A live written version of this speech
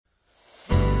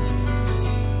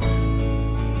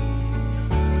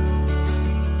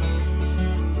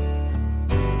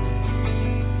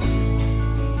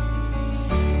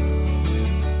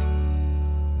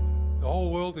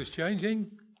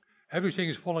changing. Everything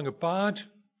is falling apart.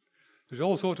 There's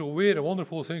all sorts of weird and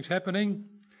wonderful things happening.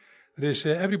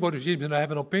 Everybody seems to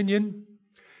have an opinion.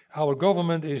 Our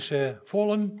government is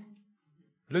fallen,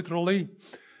 literally.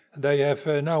 They have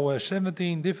now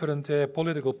 17 different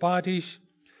political parties,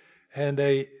 and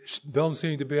they don't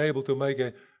seem to be able to make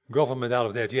a government out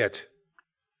of that yet.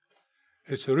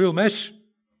 It's a real mess,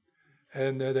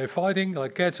 and they're fighting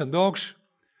like cats and dogs.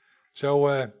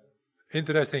 So,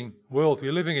 interesting world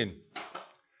we're living in.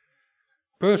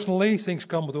 Personally, things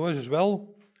come to us as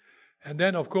well. And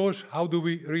then, of course, how do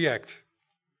we react?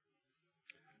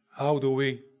 How do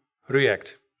we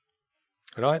react?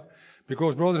 Right?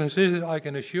 Because, brothers and sisters, I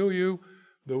can assure you,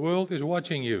 the world is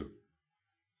watching you.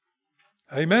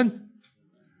 Amen?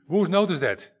 Who's noticed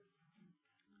that?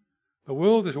 The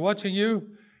world is watching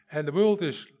you, and the world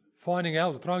is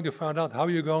trying to find out how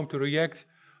you're going to react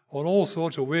on all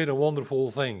sorts of weird and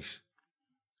wonderful things.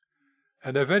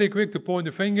 And they're very quick to point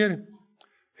the finger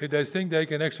if they think they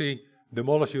can actually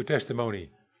demolish your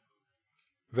testimony.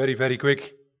 Very, very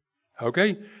quick.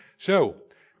 Okay? So,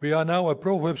 we are now at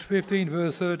Proverbs 15,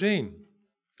 verse 13.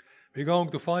 We're going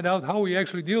to find out how we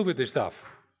actually deal with this stuff.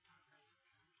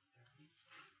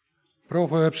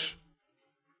 Proverbs.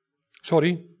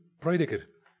 Prediker.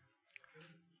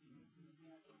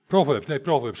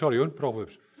 Proverbs, sorry hoor,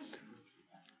 Proverbs.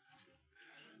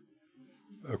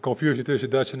 Confusie tussen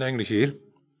Duits en Engels hier.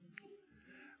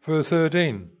 Verse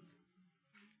 13.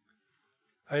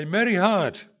 A merry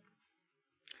heart.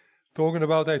 Talking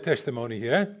about a testimony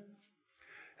here.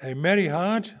 A merry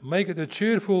heart maketh a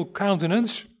cheerful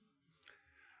countenance.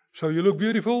 So you look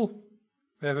beautiful.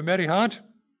 We have a merry heart.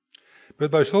 But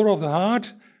by sorrow of the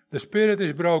heart, the spirit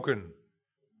is broken.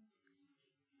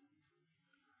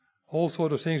 All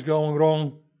sorts of things going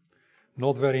wrong.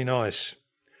 Not very nice.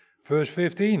 Verse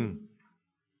 15.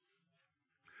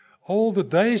 All the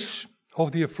days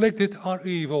of the afflicted are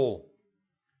evil.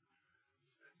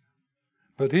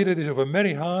 But he that is of a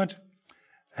merry heart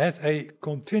hath a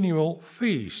continual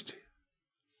feast.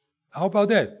 How about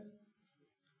that?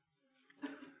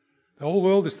 The whole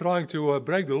world is trying to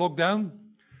break the lockdown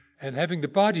and having the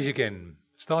parties again.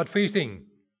 Start feasting.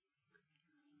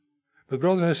 But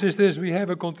brothers and sisters, we have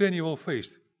a continual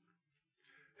feast.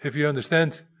 If you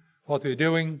understand what we're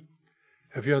doing,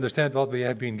 if you understand what we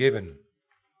have been given.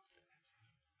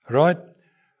 Right?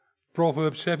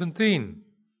 Proverbs 17.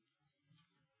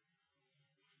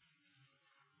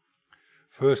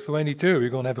 Verse 22. We're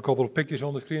going to have a couple of pictures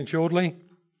on the screen shortly.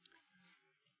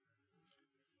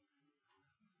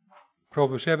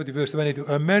 Proverbs 17, verse 22.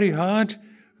 A merry heart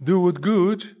doeth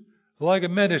good like a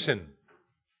medicine.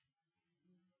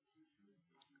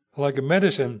 Like a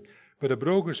medicine, but a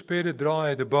broken spirit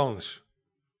drieth the bones.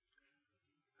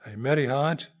 A merry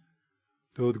heart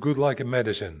doeth good like a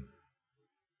medicine.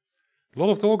 A lot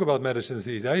of talk about medicines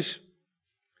these days.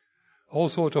 All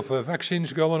sorts of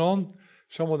vaccines going on.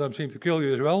 Some of them seem to kill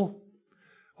you as well.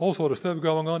 All sorts of stuff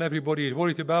going on. Everybody is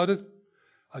worried about it.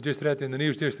 I just read in the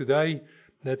news just today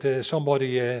that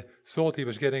somebody thought he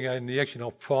was getting an injection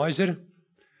of Pfizer.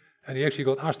 And he actually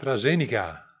got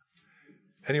AstraZeneca.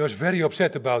 And he was very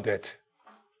upset about that.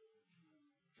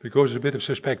 Because there's a bit of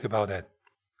suspect about that.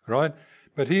 Right?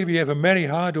 But here we have a merry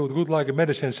heart doeth good like a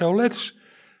medicine. So let's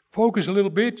focus a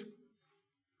little bit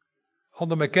on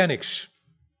the mechanics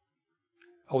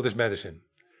of this medicine.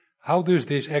 How does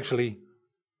this actually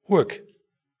work?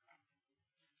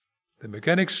 The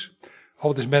mechanics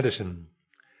of this medicine.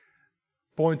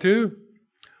 Point 2.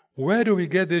 Where do we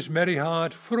get this merry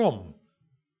heart from?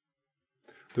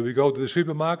 Do we go to the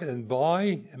supermarket and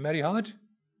buy a merry heart?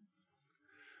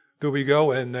 Do we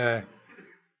go and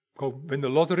go win the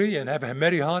lottery and have a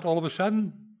merry heart all of a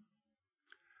sudden?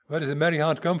 Where does the merry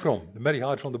heart come from? The merry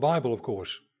heart from the Bible, of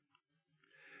course.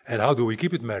 And how do we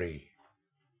keep it merry?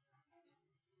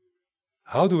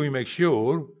 How do we make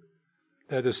sure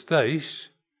that it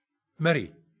stays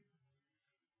merry?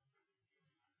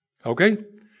 Okay?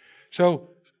 So,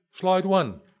 slide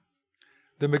 1.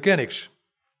 The mechanics.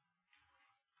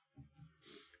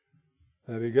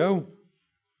 There we go.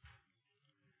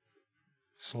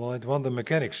 Slide 1, the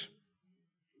mechanics.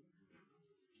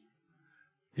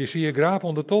 You see a graph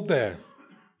on the top there.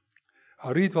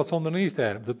 I read what's underneath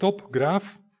there. The top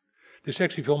graph, de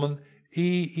sectie van een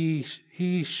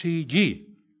ECG.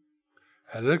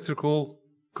 Electrical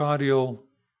cardio.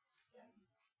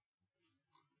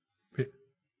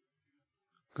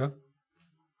 Okay.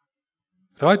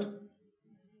 Right?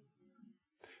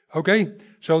 Okay,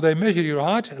 so they measure your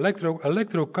heart.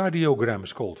 Electrocardiogram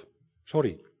is called.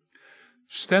 Sorry.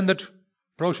 Standard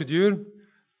procedure.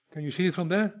 Can you see it from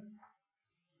there?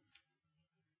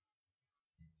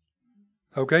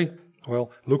 Okay?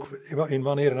 Well, look in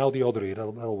one ear and out the other ear.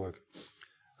 That'll work.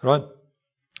 Right?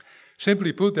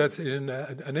 Simply put, that is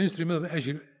an instrument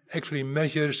that actually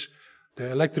measures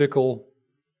the electrical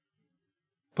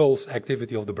pulse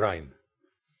activity of the brain.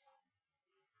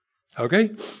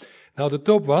 Okay? Now the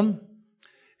top one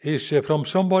is from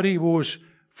somebody who is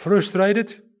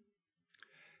frustrated.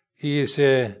 He is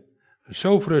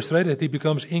so frustrated that he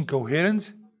becomes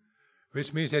incoherent,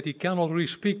 which means that he cannot really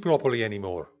speak properly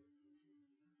anymore.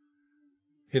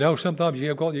 You know, sometimes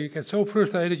you get so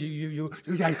frustrated,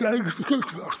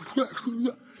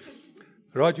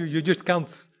 right? You just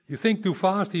can't, you think too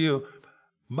fast, your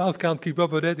mouth can't keep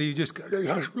up with it,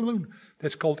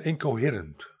 that's called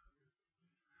incoherent.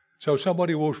 So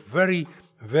somebody was very,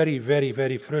 very, very,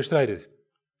 very frustrated.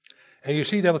 And you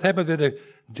see that what happened with the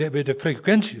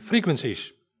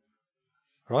frequencies,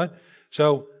 right?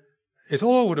 So it's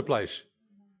all over the place.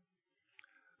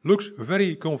 Looks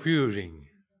very confusing.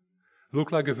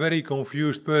 Look like a very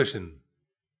confused person.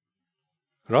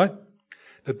 Right?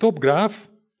 The top graph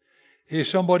is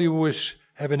somebody who is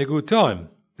having a good time.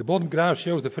 The bottom graph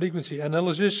shows the frequency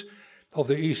analysis of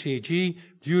the ECG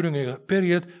during a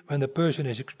period when the person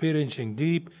is experiencing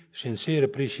deep, sincere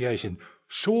appreciation.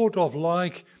 Sort of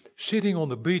like sitting on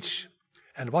the beach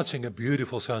and watching a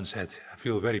beautiful sunset. I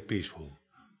feel very peaceful.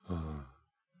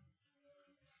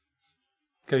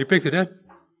 Okay, you picked it up?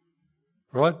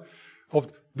 Right?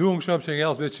 Of doing something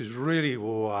else which is really,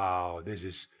 wow, this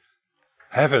is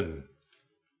heaven.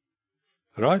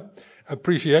 Right?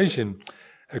 Appreciation.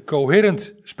 A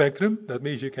coherent spectrum, that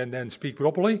means you can then speak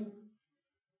properly.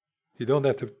 You don't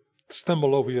have to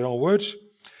stumble over your own words,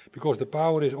 because the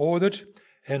power is ordered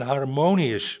and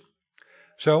harmonious.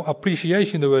 So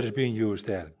appreciation, the word is being used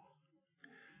there.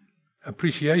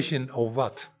 Appreciation of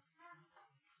what?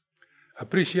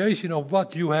 Appreciation of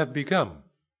what you have become.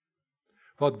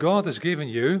 What God has given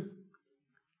you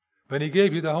when He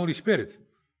gave you the Holy Spirit.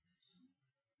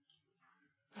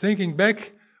 Thinking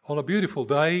back on a beautiful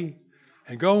day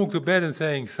and going to bed and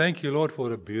saying, thank you, Lord,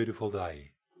 for a beautiful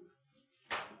day.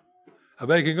 And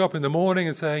waking up in the morning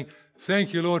and saying,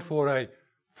 thank you, Lord, for a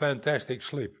fantastic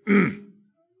sleep.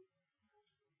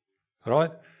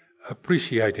 Right?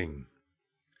 Appreciating.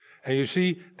 And you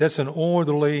see, that's an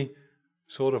orderly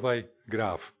sort of a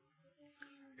graph.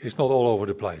 It's not all over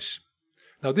the place.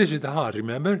 Now this is the heart,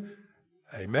 remember?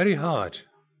 A merry heart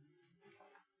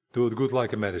doeth good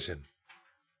like a medicine.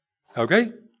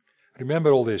 Okay?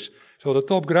 Remember all this. So the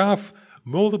top graph,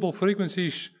 multiple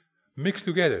frequencies mixed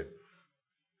together.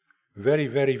 Very,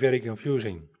 very, very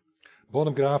confusing.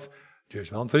 Bottom graph,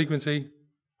 just one frequency.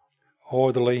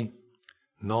 Orderly,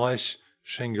 nice,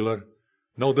 singular,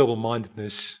 no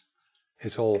double-mindedness.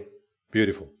 It's all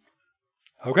beautiful.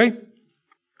 Okay?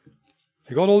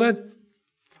 You got all that?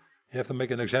 You have to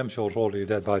make an exam shortly,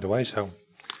 that by the way, so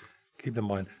keep in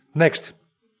mind. Next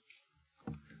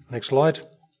slide.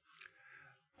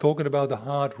 Talking about the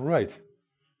heart rate.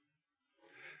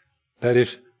 That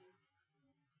is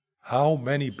how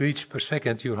many beats per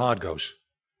second your heart goes.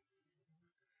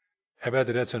 And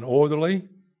whether that's an orderly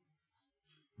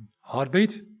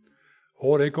heartbeat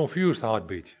or a confused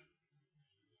heartbeat.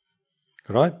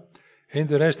 Right?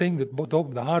 Interesting,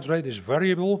 the heart rate is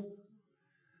variable.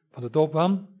 But the top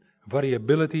one,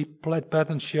 variability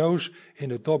pattern shows in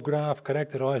the top graph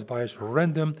characterized by its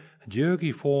random,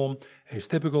 jerky form is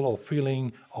typical of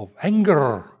feeling of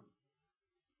anger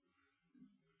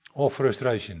or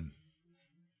frustration.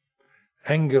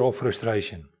 Anger or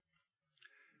frustration.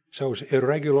 So it's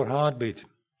irregular heartbeat,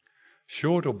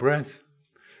 short of breath,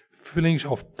 feelings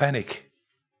of panic.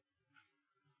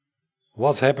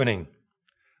 What's happening?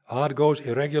 Heart goes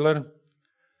irregular,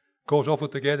 goes often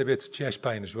together with chest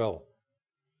pain as well.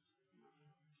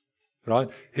 Right?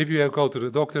 If you go to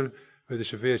the doctor with a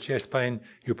severe chest pain,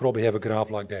 you probably have a graph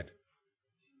like that.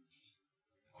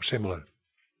 Or similar.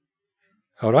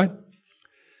 Alright?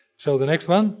 So the next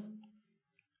one.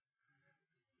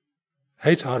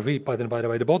 HRV pattern, by the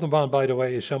way. The bottom one, by the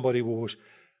way, is somebody who was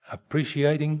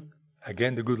appreciating,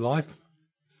 again, the good life.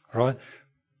 Right?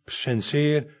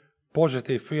 Sincere,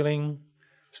 positive feeling.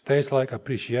 States like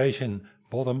appreciation,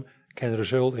 bottom, can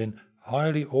result in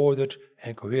highly ordered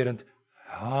and coherent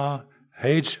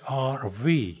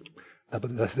HRV.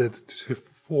 That's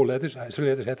 4 letters. 3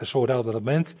 letters had to sort out what it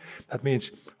meant. That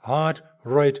means heart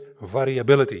rate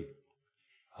variability.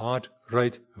 Heart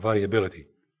rate variability.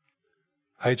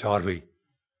 HRV.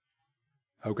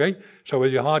 Okay? So when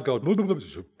your heart goes,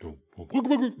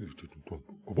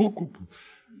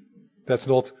 that's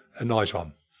not a nice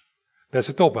one. That's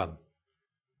the top one.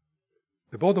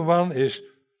 The bottom one is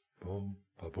boom,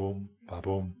 ba boom, ba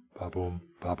boom, ba boom,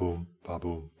 ba boom, ba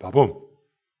boom, ba boom.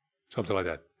 Something like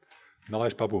that.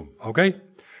 Nice baboon. Okay?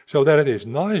 So there it is.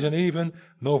 Nice and even,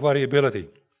 no variability.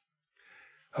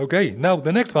 Okay, now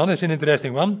the next one is an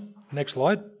interesting one. Next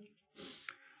slide.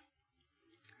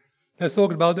 Let's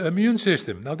talk about the immune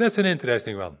system. Now that's an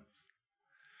interesting one.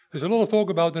 There's a lot of talk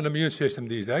about an immune system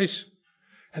these days.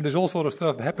 And there's all sort of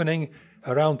stuff happening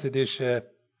around this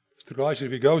crisis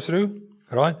we go through.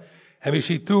 Right? And we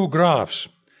see two graphs.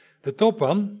 The top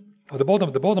one, or the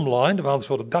bottom line, the one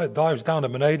sort of dives down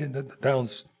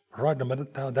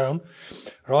down,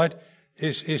 right,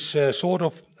 is sort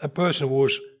of a person who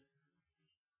is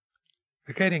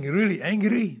getting really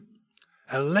angry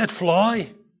and let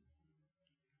fly.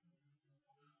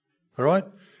 Right?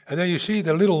 And then you see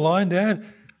the little line there,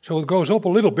 so it goes up a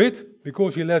little bit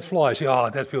because he lets fly. You see,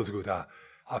 that feels good. I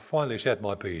finally said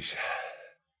my piece.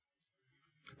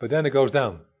 But then it goes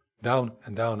down. Down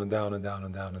and down and down and down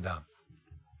and down and down.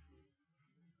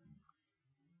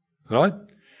 Right?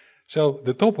 So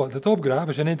the top graph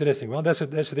is an interesting one. That's a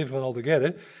different one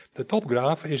altogether. The top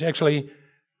graph is actually,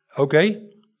 okay,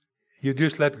 you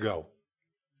just let go.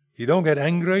 You don't get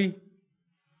angry.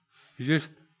 You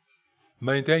just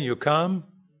maintain your calm.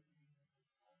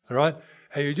 Right?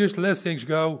 And you just let things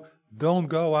go. Don't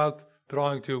go out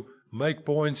trying to make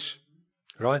points.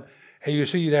 Right? And you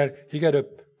see that you get a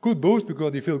good boost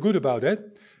because you feel good about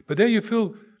it. But then you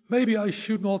feel, maybe I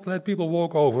should not let people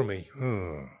walk over me.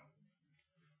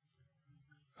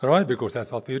 Right? Because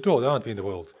that's what we're taught, aren't we, in the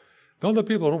world? Don't let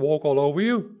people walk all over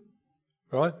you.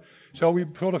 Right? So we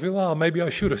sort of feel, maybe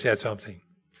I should have said something.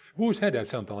 Who's had that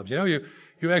sometimes? You know,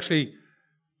 you actually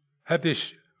have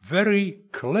this very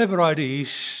clever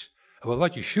ideas about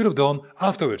what you should have done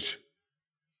afterwards.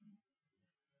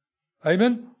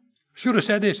 Amen? Should have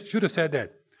said this, should have said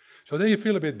that. So then you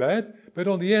feel a bit bad, but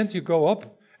on the end you go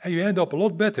up and you end up a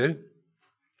lot better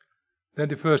than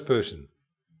the first person.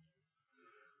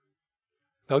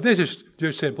 Now this is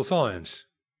just simple science.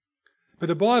 But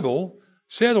the Bible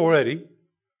said already,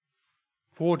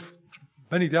 for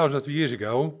many thousands of years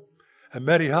ago, a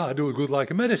merry heart doeth good like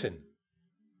a medicine.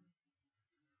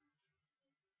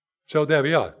 So there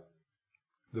we are.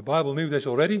 The Bible knew this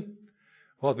already,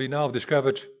 what we now have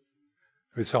discovered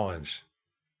with science.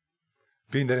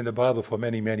 Been there in the Bible for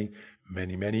many, many,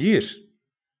 many, many years.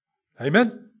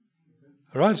 Amen?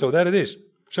 Alright, so there it is.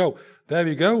 So, there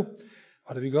we go.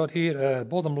 What have we got here?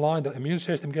 Bottom line, the immune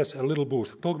system gets a little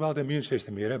boost. Talk about the immune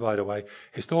system here, by the way.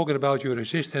 It's talking about your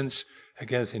resistance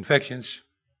against infections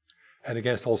and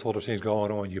against all sorts of things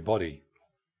going on in your body.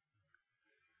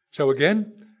 So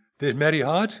again, this merry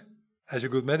heart has a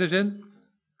good medicine.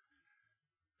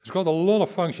 It's got a lot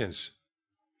of functions.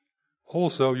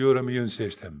 Also your immune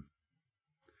system.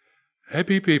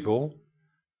 Happy people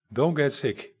don't get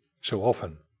sick so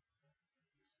often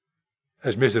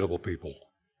as miserable people.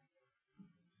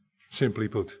 Simply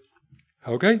put.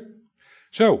 Okay?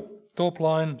 So, top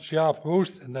line, sharp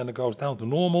boost, and then it goes down to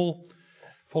normal,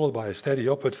 followed by a steady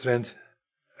upward trend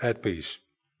at peace.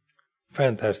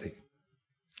 Fantastic.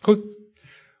 Good.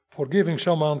 Forgiving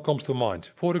someone comes to mind.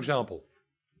 For example,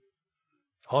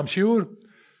 I'm sure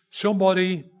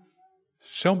somebody,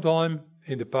 sometime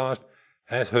in the past,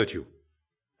 has hurt you.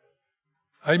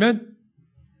 Amen?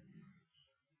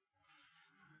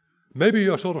 Maybe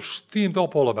you're sort of steamed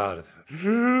up all about it.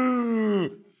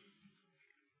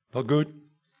 Not good.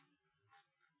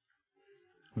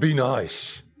 Be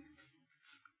nice.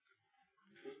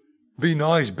 Be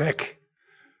nice back.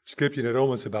 Scripture in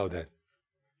Romans about that.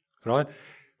 Right?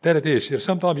 Then it is.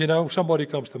 Sometimes, somebody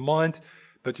comes to mind,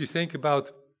 but you think about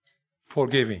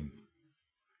forgiving.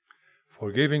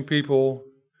 Forgiving people,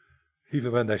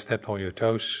 even when they stepped on your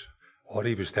toes, or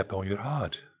even stepped on your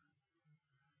heart,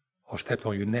 or stepped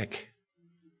on your neck,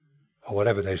 or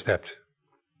whatever they stepped.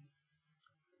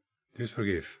 Just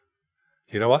forgive.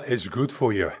 You know what? It's good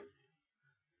for you.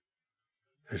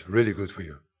 It's really good for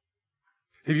you.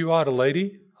 If you are a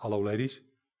lady, hello ladies,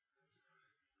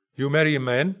 you marry a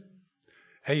man,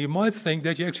 and you might think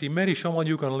that you actually marry someone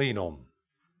you can lean on.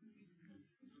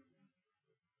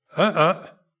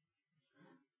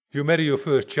 You marry your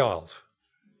first child.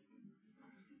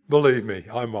 Believe me,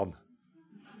 I'm one.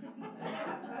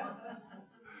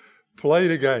 Play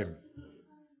the game.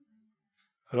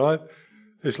 Right?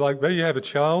 It's like when you have a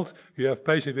child, you have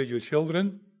patience with your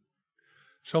children.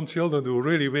 Some children do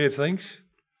really weird things.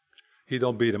 You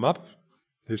don't beat them up.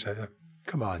 You say,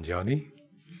 come on, Johnny,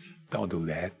 don't do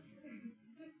that.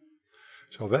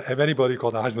 So if anybody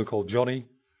got a husband called Johnny,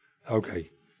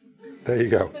 okay, there you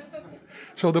go.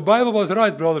 So the Bible was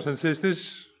right, brothers and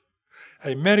sisters.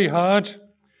 A merry heart,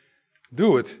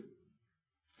 do it.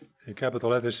 In capital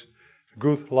letters,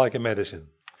 good like a medicine.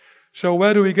 So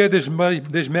where do we get this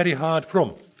merry heart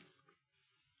from?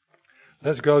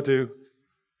 Let's go to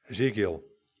Ezekiel.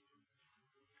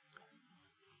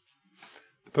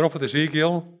 The prophet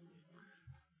Ezekiel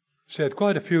said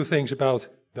quite a few things about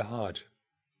the heart.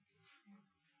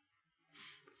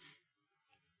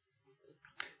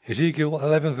 Ezekiel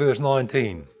 11 verse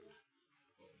 19.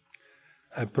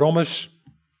 A promise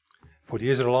for the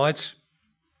Israelites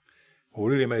who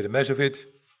really made a mess of it.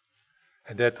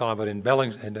 At that time were in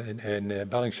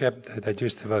Bellingshap, they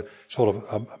just were sort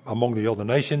of among the other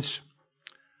nations.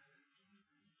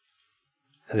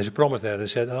 And there's a promise there. They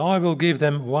said, and I will give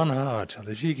them one heart.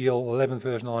 Ezekiel 11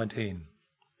 verse 19.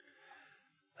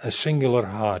 A singular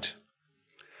heart.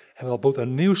 And will put a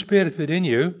new spirit within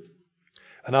you.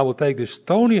 And I will take the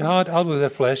stony heart out of their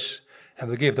flesh and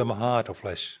will give them a heart of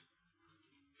flesh.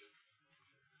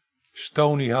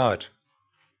 Stony heart.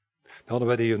 I don't know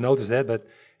whether you've noticed that, but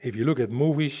if you look at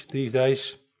movies these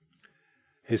days,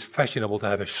 it's fashionable to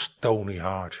have a stony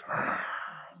heart.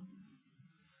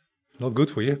 Not good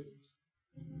for you.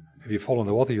 If you fall in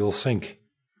the water, you'll sink.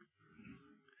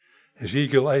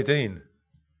 Ezekiel 18,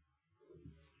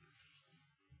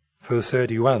 verse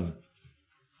 31.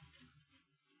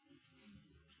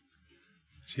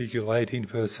 Ezekiel 18,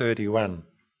 verse 31.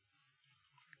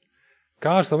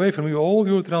 Cast away from you all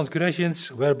your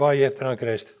transgressions whereby you have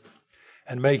transgressed,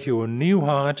 and make you a new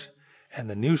heart and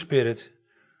a new spirit,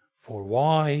 for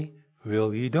why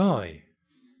will ye die?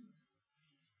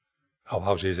 Oh,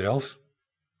 how's Israel's?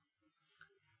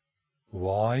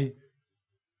 Why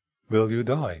will you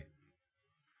die?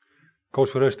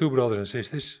 Goes for us too, brothers and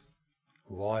sisters.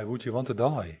 Why would you want to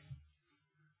die?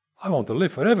 I want to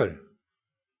live forever.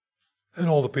 And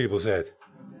all the people said,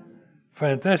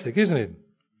 fantastic, isn't it?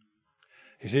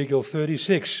 Ezekiel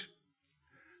 36,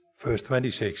 verse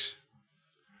 26.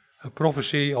 A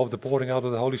prophecy of the pouring out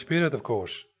of the Holy Spirit, of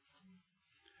course.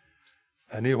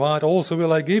 A new heart also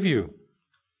will I give you,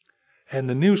 and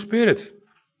the new spirit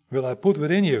will I put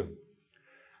within you.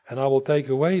 And I will take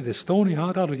away the stony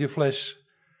heart out of your flesh.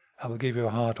 I will give you a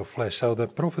heart of flesh. So the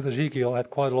prophet Ezekiel had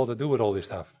quite a lot to do with all this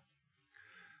stuff.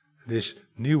 This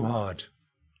new heart.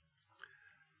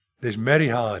 This merry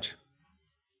heart.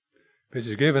 Which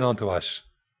is given unto us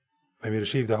when we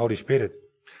receive the Holy Spirit.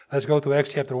 Let's go to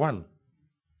Acts chapter 1.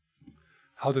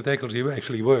 How it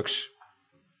actually works.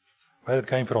 Where it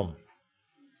came from.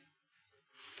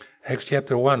 Acts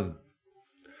chapter 1.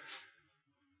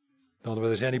 Don't know whether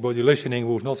there's anybody listening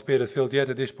who's not spirit-filled yet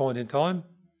at this point in time.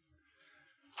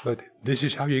 But this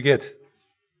is how you get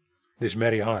this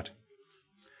merry heart.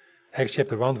 Acts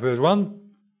chapter 1 verse 1.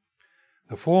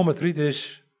 The former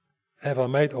treatise have I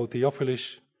made, O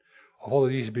Theophilus, of all of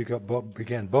these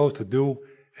began both to do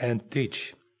and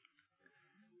teach.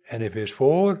 And in verse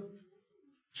 4,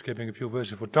 skipping a few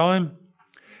verses for time,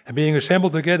 and being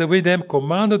assembled together with them,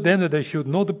 commanded them that they should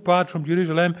not depart from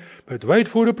Jerusalem, but wait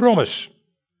for the promise.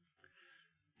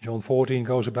 John 14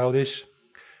 goes about this.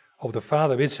 Of the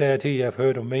Father which said he, have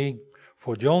heard of me.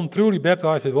 For John truly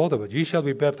baptized with water, but ye shall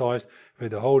be baptized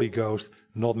with the Holy Ghost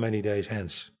not many days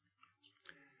hence.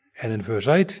 And in verse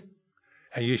 8,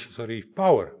 and ye shall receive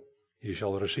power. Ye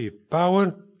shall receive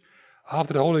power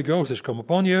after the Holy Ghost has come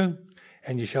upon you,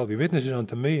 and ye shall be witnesses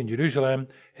unto me in Jerusalem,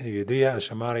 and in Judea and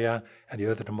Samaria, and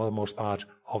the uttermost part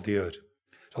of the earth.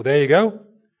 So there you go.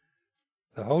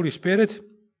 The Holy Spirit,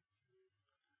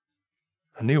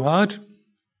 a new heart,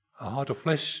 a heart of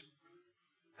flesh,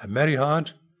 a merry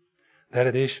heart, that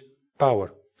it is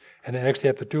power. And in Acts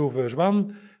chapter 2 verse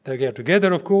 1, they get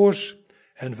together of course,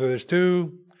 and verse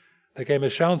 2, there came a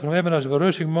sound from heaven as of a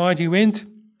rushing mighty wind.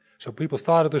 So people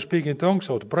started to speak in tongues,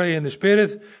 so to pray in the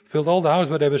Spirit, filled all the house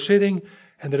where they were sitting,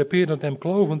 and there appeared unto them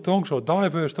cloven tongues, or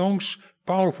diverse tongues,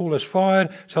 powerful as fire,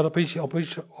 sat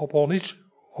upon each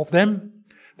of them.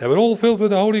 They were all filled with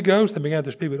the Holy Ghost and began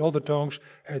to speak with other tongues,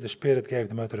 as the Spirit gave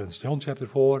them utterance. John chapter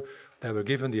 4, they were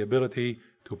given the ability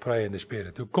to pray in the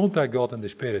Spirit, to contact God in the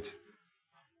Spirit.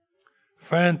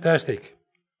 Fantastic.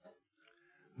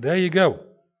 There you go.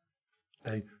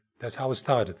 That's how it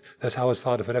started. That's how it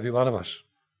started for every one of us.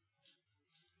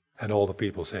 And all the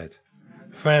people said,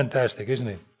 fantastic, isn't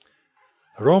it?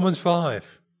 Romans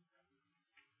 5.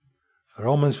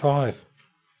 Romans 5.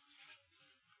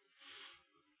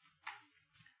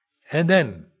 And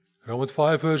then, Romans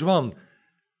 5 verse 1.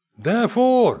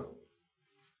 Therefore,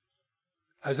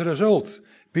 as a result,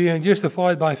 being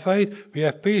justified by faith, we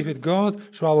have peace with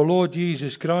God through our Lord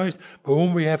Jesus Christ, by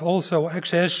whom we have also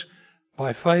access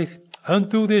by faith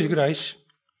unto this grace,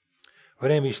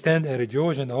 wherein we stand and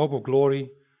rejoice in the hope of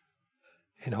glory,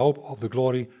 in hope of the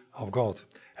glory of God.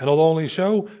 And not only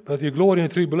so, but we glory in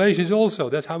tribulations also.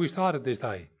 That's how we started this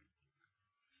day.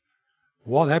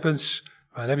 What happens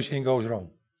when everything goes wrong?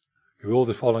 Your world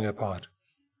is falling apart.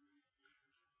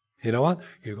 You know what?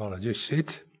 You're going to just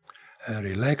sit and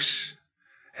relax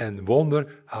and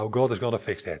wonder how God is going to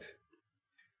fix that.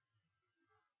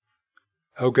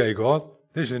 Okay, God,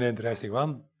 this is an interesting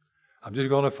one. I'm just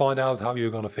going to find out how you're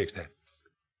going to fix that.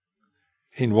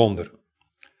 In wonder.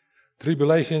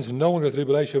 Tribulations, knowing that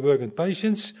tribulation work in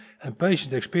patience, and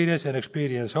patience experience, and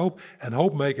experience hope, and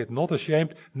hope make it not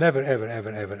ashamed, never, ever, ever,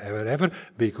 ever, ever, ever,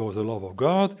 because the love of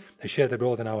God is shed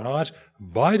abroad in our hearts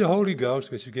by the Holy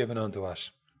Ghost which is given unto us.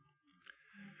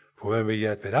 For when we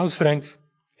yet without strength,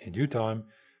 in due time,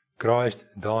 Christ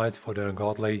died for the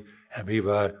ungodly, and we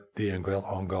were the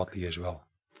ungodly as well.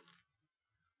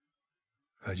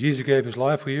 Jesus gave his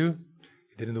life for you.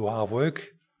 He didn't do half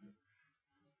work.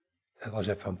 That was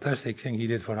a fantastic thing he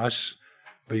did for us,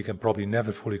 but you can probably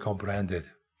never fully comprehend it.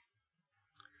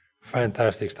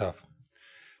 Fantastic stuff.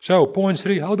 So, point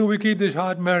 3, how do we keep this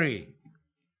heart merry?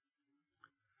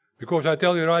 Because I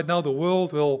tell you right now, the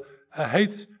world will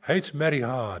hates merry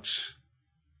hearts.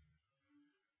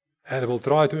 And it will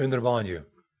try to undermine you.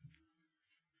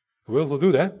 The world will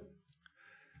do that.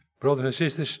 Brothers and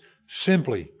sisters,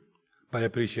 simply by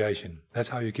appreciation. That's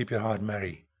how you keep your heart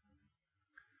merry.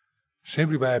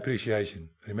 Simply by appreciation.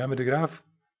 Remember the graph?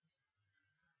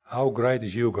 How great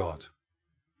is you, God?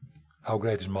 How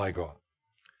great is my God?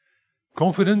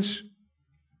 Confidence.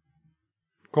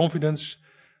 Confidence.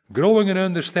 Growing in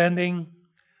understanding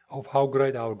of how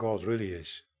great our God really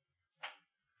is.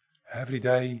 Every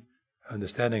day,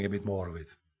 understanding a bit more of it.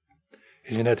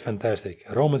 Isn't that fantastic?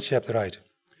 Romans chapter 8.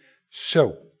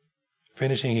 So,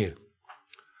 finishing here.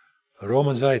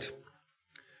 Romans 8,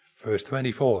 verse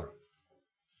 24.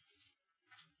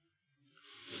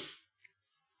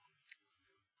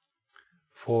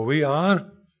 For we are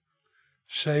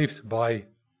saved by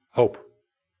hope.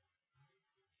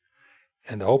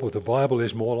 And the hope of the Bible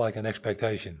is more like an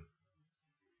expectation.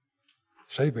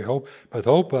 Saved by hope, but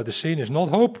hope by the seen is not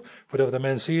hope, for if the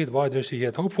man see it, why does he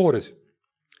yet hope for it?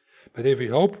 But if we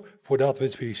hope for that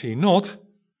which we see not,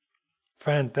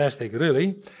 fantastic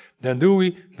really, then do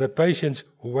we with patience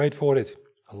who wait for it.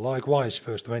 Likewise,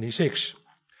 verse 26,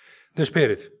 the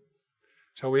Spirit.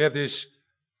 So we have this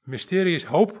mysterious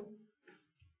hope.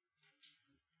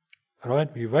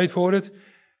 Right, we wait for it,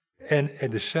 and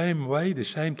in the same way, the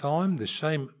same time, the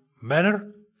same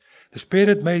manner, the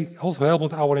Spirit may also help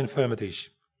with our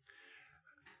infirmities.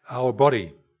 Our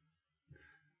body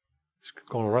is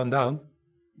going to run down,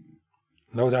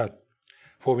 no doubt.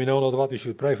 For we know not what we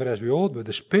should pray for as we ought, but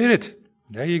the Spirit,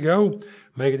 there you go,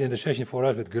 make it intercession for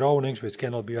us with groanings which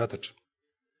cannot be uttered.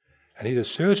 And he that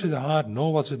searches the heart, know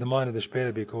what is the mind of the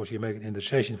Spirit, because he makes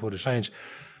intercession for the saints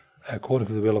according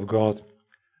to the will of God.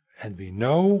 And we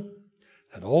know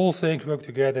that all things work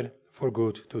together for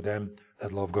good to them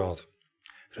that love God.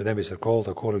 So them is called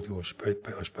according to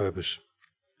his purpose.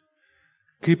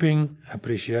 Keeping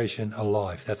appreciation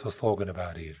alive. That's what's talking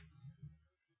about here.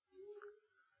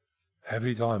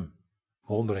 Every time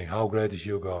wondering how great is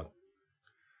your God.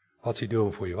 What's he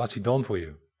doing for you? What's he done for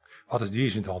you? What has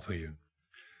Jesus done for you?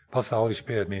 What's the Holy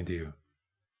Spirit mean to you?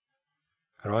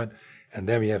 Alright? And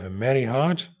then we have a merry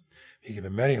heart. We keep a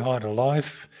merry heart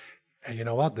alive. And you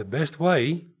know what? The best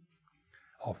way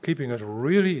of keeping it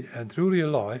really and truly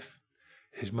alive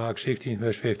is Mark 16,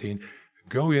 verse 15.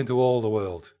 Go into all the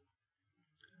world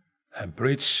and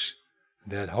preach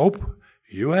that hope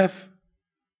you have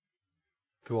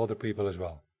to other people as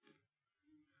well.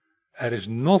 There is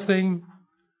nothing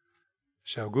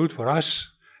so good for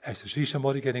us as to see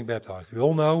somebody getting baptized. We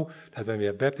all know that when we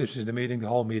have baptism in the meeting, the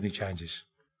whole meeting changes.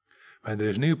 When there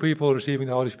is new people receiving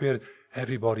the Holy Spirit,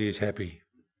 everybody is happy.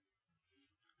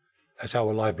 That's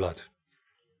our lifeblood.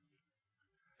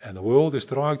 And the world is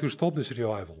trying to stop this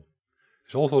revival.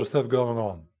 There's all sort of stuff going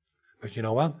on. But you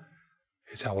know what?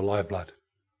 It's our lifeblood.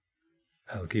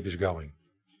 And it'll keep us going.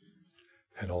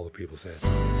 And all the people said.